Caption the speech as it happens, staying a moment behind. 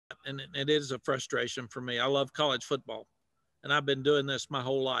and it is a frustration for me. I love college football, and I've been doing this my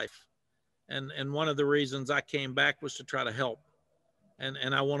whole life. And one of the reasons I came back was to try to help.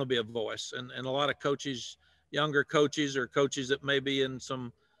 And I want to be a voice. And a lot of coaches, younger coaches or coaches that may be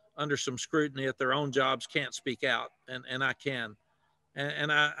under some scrutiny at their own jobs can't speak out, and I can.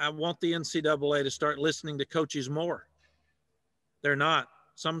 And I want the NCAA to start listening to coaches more. They're not.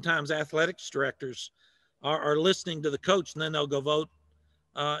 Sometimes athletics directors are listening to the coach, and then they'll go vote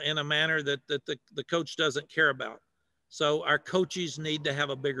in a manner that the coach doesn't care about. So our coaches need to have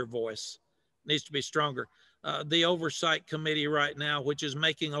a bigger voice, needs to be stronger. The oversight committee right now, which is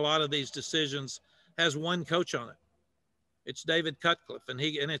making a lot of these decisions, has one coach on it. It's David Cutcliffe, and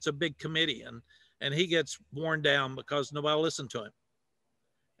it's a big committee, and he gets worn down because nobody will listen to him.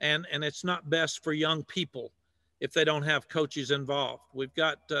 And it's not best for young people if they don't have coaches involved. We've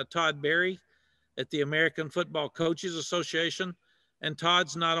got Todd Berry at the American Football Coaches Association, and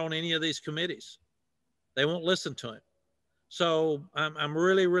Todd's not on any of these committees. They won't listen to him. So I'm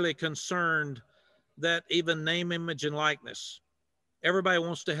really, really concerned that even name, image, and likeness, everybody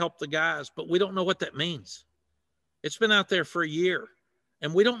wants to help the guys, but we don't know what that means. It's been out there for a year,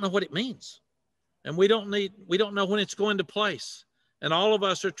 and we don't know what it means. And we don't know when it's going to place. And all of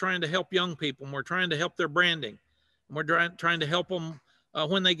us are trying to help young people, and we're trying to help their branding, and we're trying to help them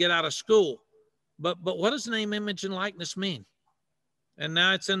when they get out of school. But what does name, image, and likeness mean? And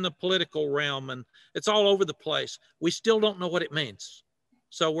now it's in the political realm, and it's all over the place. We still don't know what it means.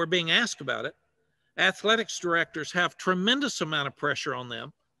 So we're being asked about it. Athletics directors have tremendous amount of pressure on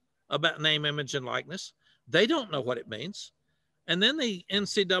them about name, image, and likeness. They don't know what it means. And then the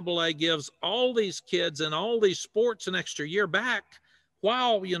NCAA gives all these kids and all these sports an extra year back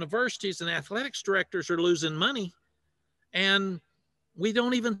while universities and athletics directors are losing money. And we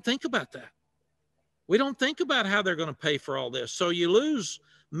don't even think about that. We don't think about how they're going to pay for all this. So you lose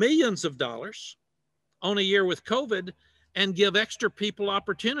millions of dollars on a year with COVID and give extra people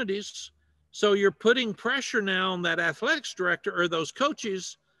opportunities. So you're putting pressure now on that athletics director or those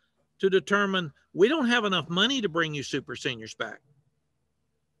coaches to determine we don't have enough money to bring you super seniors back.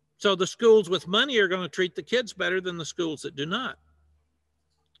 So the schools with money are going to treat the kids better than the schools that do not.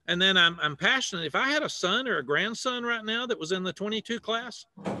 And then I'm passionate. If I had a son or a grandson right now that was in the 22 class,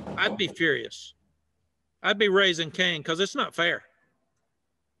 I'd be furious. I'd be raising Cain because it's not fair.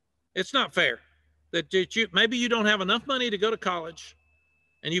 It's not fair that maybe you don't have enough money to go to college,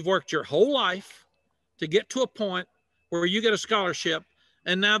 and you've worked your whole life to get to a point where you get a scholarship,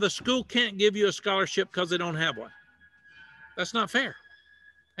 and now the school can't give you a scholarship because they don't have one. That's not fair.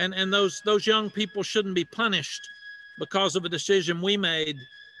 And those young people shouldn't be punished because of a decision we made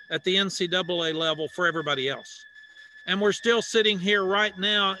at the NCAA level for everybody else. And we're still sitting here right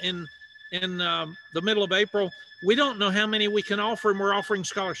now in the middle of April. We don't know how many we can offer, and we're offering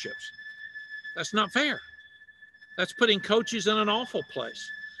scholarships. That's not fair. That's putting coaches in an awful place.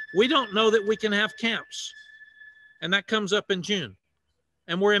 We don't know that we can have camps, and that comes up in June.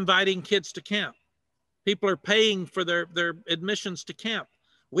 And we're inviting kids to camp. People are paying for their admissions to camp.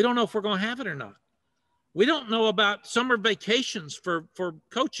 We don't know if we're going to have it or not. We don't know about summer vacations for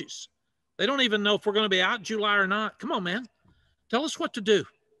coaches. They don't even know if we're going to be out in July or not. Come on, man. Tell us what to do.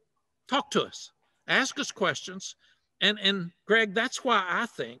 Talk to us. Ask us questions. And Greg, that's why I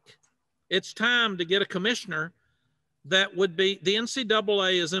think it's time to get a commissioner that would be, the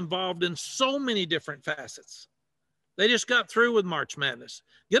NCAA is involved in so many different facets. They just got through with March Madness.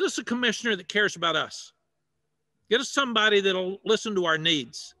 Get us a commissioner that cares about us. Get us somebody that'll listen to our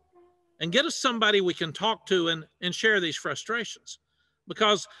needs, and get us somebody we can talk to and share these frustrations,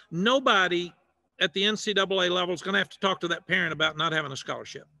 because nobody at the NCAA level is going to have to talk to that parent about not having a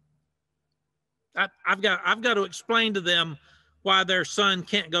scholarship. I've got to explain to them why their son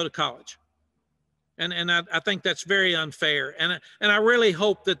can't go to college. And I think that's very unfair. And I really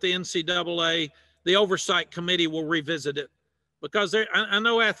hope that the NCAA, the oversight committee, will revisit it, because I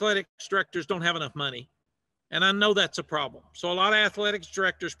know athletics directors don't have enough money, and I know that's a problem. So a lot of athletics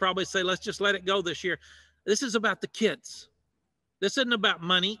directors probably say, let's just let it go this year. This is about the kids. This isn't about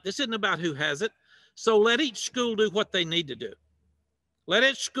money. This isn't about who has it. So let each school do what they need to do. Let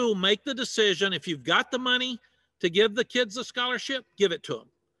each school make the decision. If you've got the money to give the kids a scholarship, give it to them.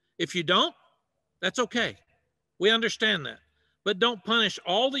 If you don't, that's okay. We understand that. But don't punish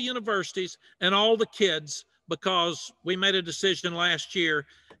all the universities and all the kids because we made a decision last year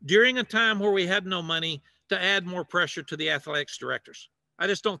during a time where we had no money to add more pressure to the athletics directors. I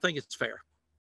just don't think it's fair.